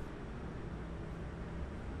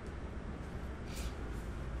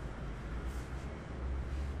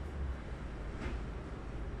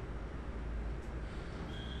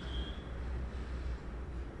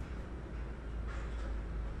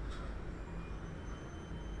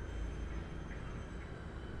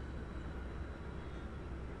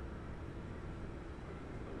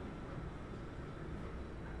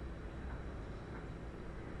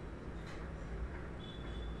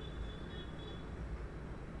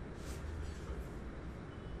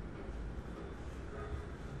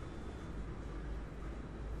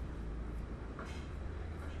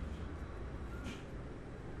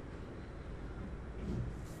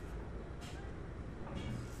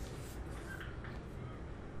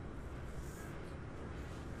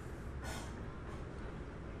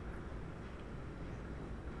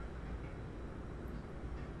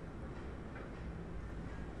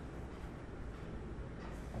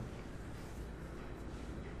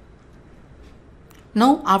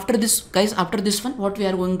 Now after this, guys, after this one, what we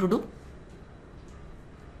are going to do?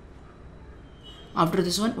 After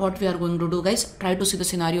this one, what we are going to do, guys? Try to see the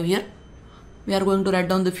scenario here. We are going to write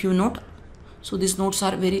down the few notes. So these notes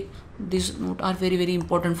are very very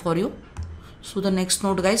important for you. So the next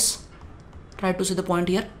note, guys, try to see the point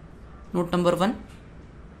here. Note number 1.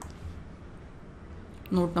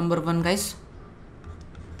 Note number 1, guys.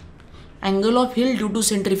 Angle of heel due to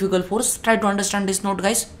centrifugal force. Try to understand this note,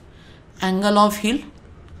 guys. Angle of heel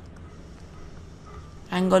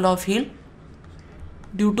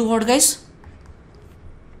due to what, guys?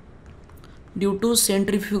 Due to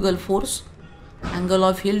centrifugal force. Angle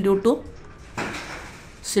of heel due to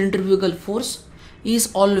centrifugal force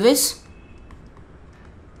is always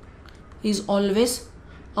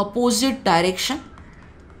opposite direction.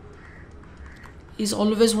 Is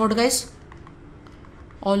always what, guys?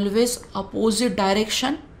 Always opposite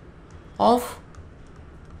direction of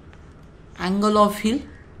angle of heel.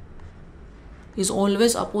 Is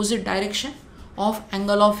always opposite direction of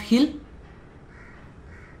angle of heel.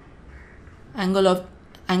 Angle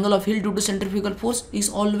of heel due to centrifugal force is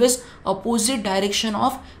always opposite direction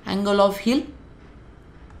of angle of heel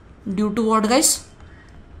due to what, guys?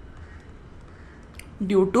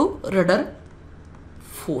 Due to rudder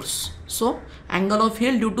force. So angle of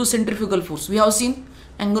heel due to centrifugal force. We have seen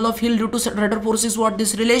angle of heel due to rudder force is what?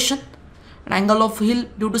 This relation. And angle of heel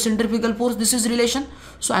due to centrifugal force, this is relation.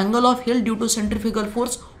 So angle of heel due to centrifugal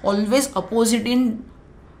force always opposite in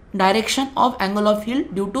direction of angle of heel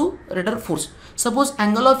due to rudder force. Suppose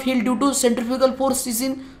angle of heel due to centrifugal force is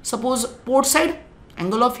in, suppose, port side.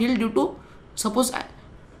 Angle of heel due to, suppose,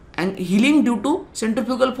 and heeling due to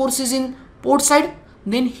centrifugal force is in port side,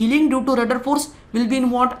 then heeling due to rudder force will be in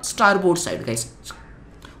what? Starboard side, guys,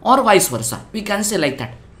 or vice versa. We can say like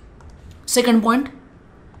that. Second point,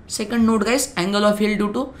 second note, guys, angle of heel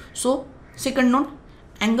due to, so second note,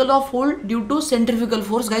 angle of heel due to centrifugal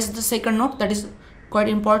force, guys, the second note, that is quite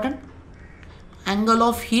important. Angle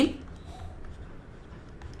of heel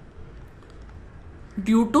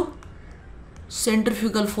due to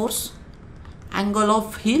centrifugal force. Angle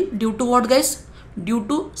of heel due to what, guys? Due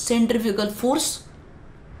to centrifugal force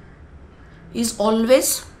is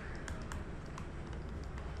always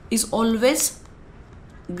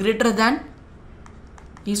greater than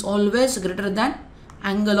is always greater than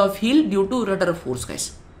angle of heel due to rudder force,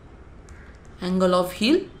 guys. Angle of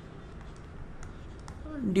heel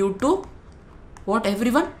due to what,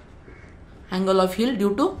 everyone? Angle of heel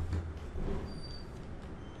due to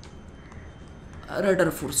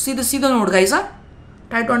rudder force. See the note, guys.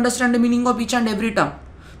 Try to understand the meaning of each and every term.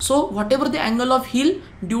 So whatever the angle of heel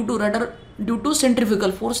due to rudder, due to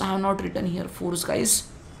centrifugal force, I have not written here force, guys.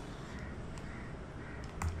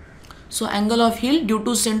 So angle of heel due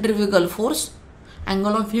to centrifugal force,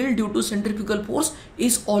 angle of heel due to centrifugal force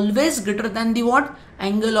is always greater than the what?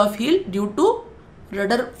 Angle of heel due to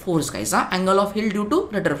rudder force, guys. Angle of heel due to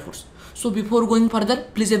rudder force. So before going further,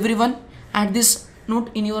 please everyone add this note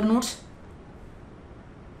in your notes.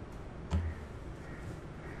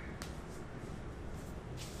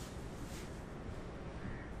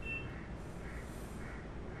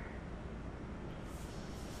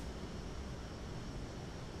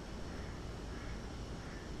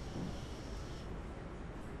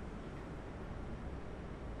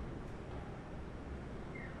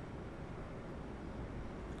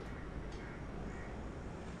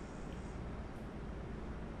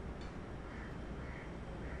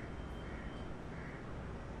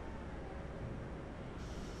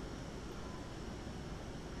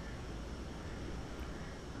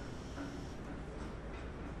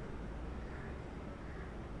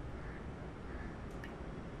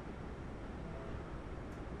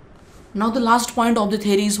 Now the last point of the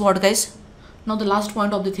theory is what, guys? Now the last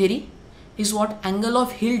point of the theory is what? Angle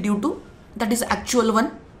of heel due to, that is actual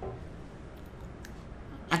one.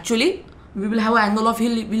 Actually, we will have angle of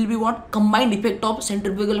heel will be what? Combined effect of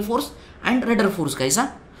centrifugal force and rudder force, guys.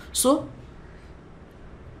 So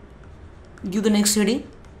give the next heading.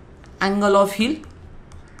 Angle of heel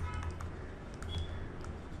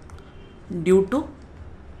due to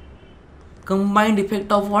combined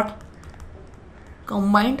effect of what?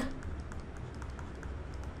 Combined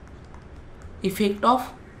effect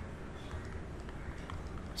of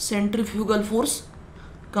centrifugal force.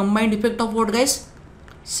 Combined effect of what, guys?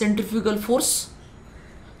 Centrifugal force.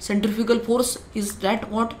 Centrifugal force is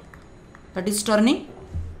that what? That is turning,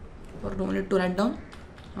 or don't need to write down,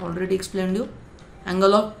 I already explained you.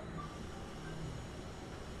 Angle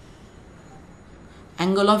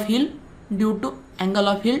of heel due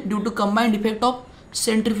to combined effect of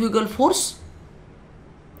centrifugal force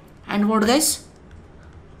and what, guys?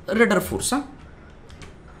 Rudder force.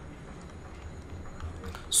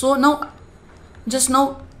 So now, just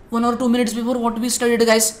now 1 or 2 minutes before, what we studied,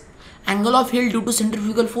 guys? Angle of heel due to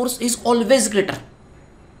centrifugal force is always greater.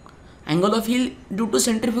 Angle of heel due to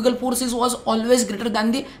centrifugal force was always greater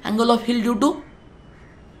than the angle of heel due to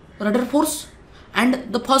rudder force.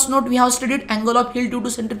 And the first note we have studied, angle of heel due to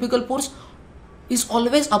centrifugal force is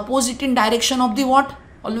always opposite in direction of the what?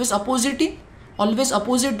 Always opposite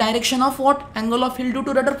direction of what? Angle of heel due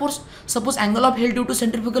to rudder force. Suppose angle of heel due to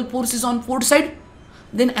centrifugal force is on port side,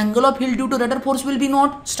 then angle of heel due to rudder force will be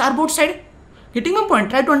not starboard side. Getting my point?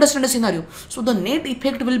 Try to understand the scenario. So the net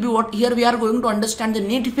effect will be what? Here we are going to understand the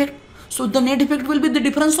net effect. So the net effect will be the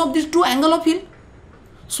difference of these two angle of heel.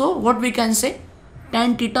 So what we can say?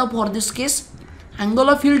 Tan theta for this case, angle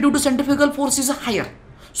of heel due to centrifugal force is higher.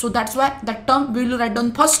 So that's why that term we will write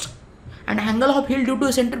down first. And angle of heel due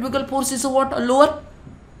to centrifugal force is what? Lower.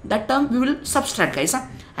 That term we will subtract, guys.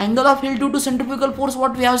 Angle of heel due to centrifugal force,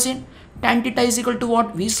 what we have seen? Tan theta is equal to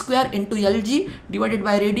what? V square into Lg divided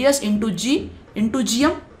by radius into G into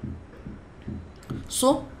Gm.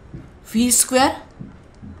 So V square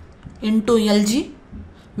into Lg.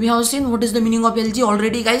 We have seen what is the meaning of Lg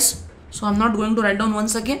already, guys. So I'm not going to write down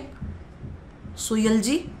once again. So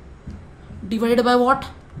Lg divided by what?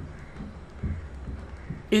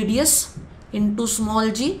 Radius into small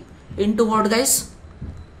g into what, guys?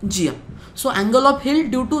 Gm. So angle of heel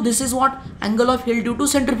due to, this is what? Angle of heel due to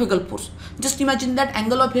centrifugal force. Just imagine that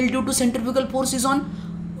angle of heel due to centrifugal force is on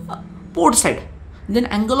port side. Then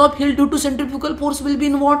angle of heel due to centrifugal force will be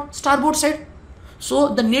in what? Starboard side.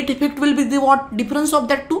 So the net effect will be the what? Difference of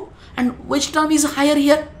that two. And which term is higher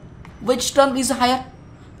here? Which term is higher?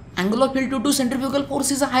 Angle of heel due to centrifugal force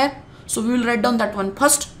is higher. So we will write down that one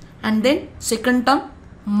first. And then second term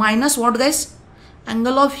minus what, guys?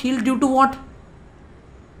 Angle of heel due to what?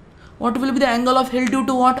 What will be the angle of heel due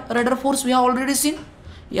to what? Rudder force we have already seen.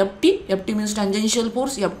 Ft. Ft means tangential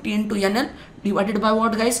force. Ft into NL divided by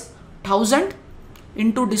what, guys? 1000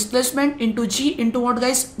 into displacement into G into what,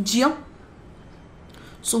 guys? Gm.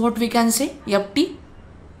 So what we can say? Ft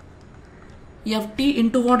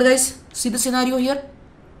into what, guys? See the scenario here.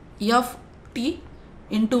 Ft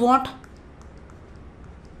into what?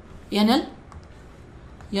 NL.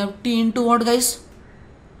 Ft into what, guys?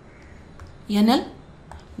 NL.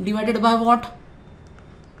 divided by what?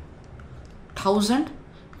 1000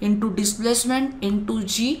 into displacement into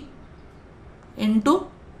G into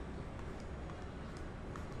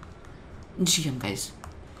GM, guys.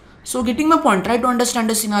 So getting my point, try to understand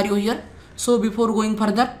the scenario here. So before going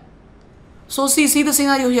further, so see the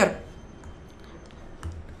scenario here.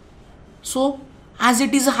 So as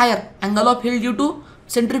it is higher, angle of yield due to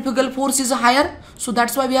centrifugal force is higher, so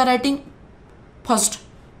that's why we are writing first.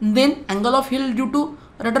 Then angle of yield due to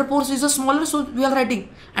rudder force is smaller, so we are writing,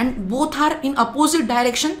 and both are in opposite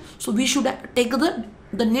direction, so we should take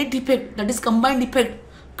the net effect, that is combined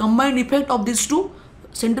effect of these two,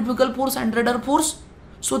 centrifugal force and rudder force.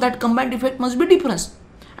 So that combined effect must be difference,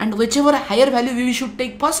 and whichever higher value we should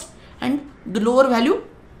take first and the lower value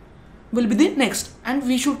will be the next, and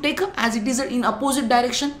we should take as it is in opposite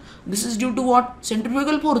direction. This is due to what?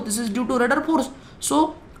 Centrifugal force, this is due to rudder force.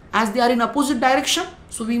 So as they are in opposite direction,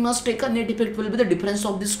 so we must take a net effect will be the difference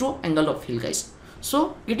of these two angle of yield, guys.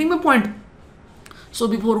 So getting my point. So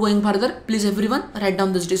before going further, please everyone write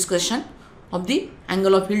down this discussion of the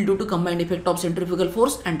angle of yield due to combined effect of centrifugal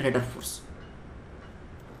force and rudder force.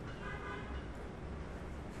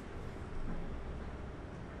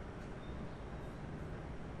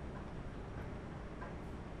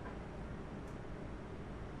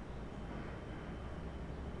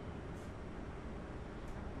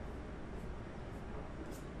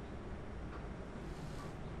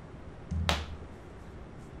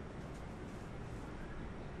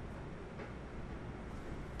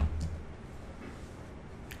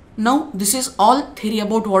 Now this is all theory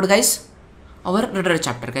about what, guys? Our rudder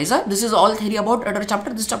chapter, guys. This is all theory about rudder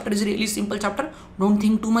chapter. This chapter is really simple chapter. Don't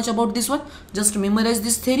think too much about this one. Just memorize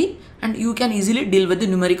this theory and you can easily deal with the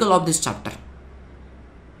numerical of this chapter.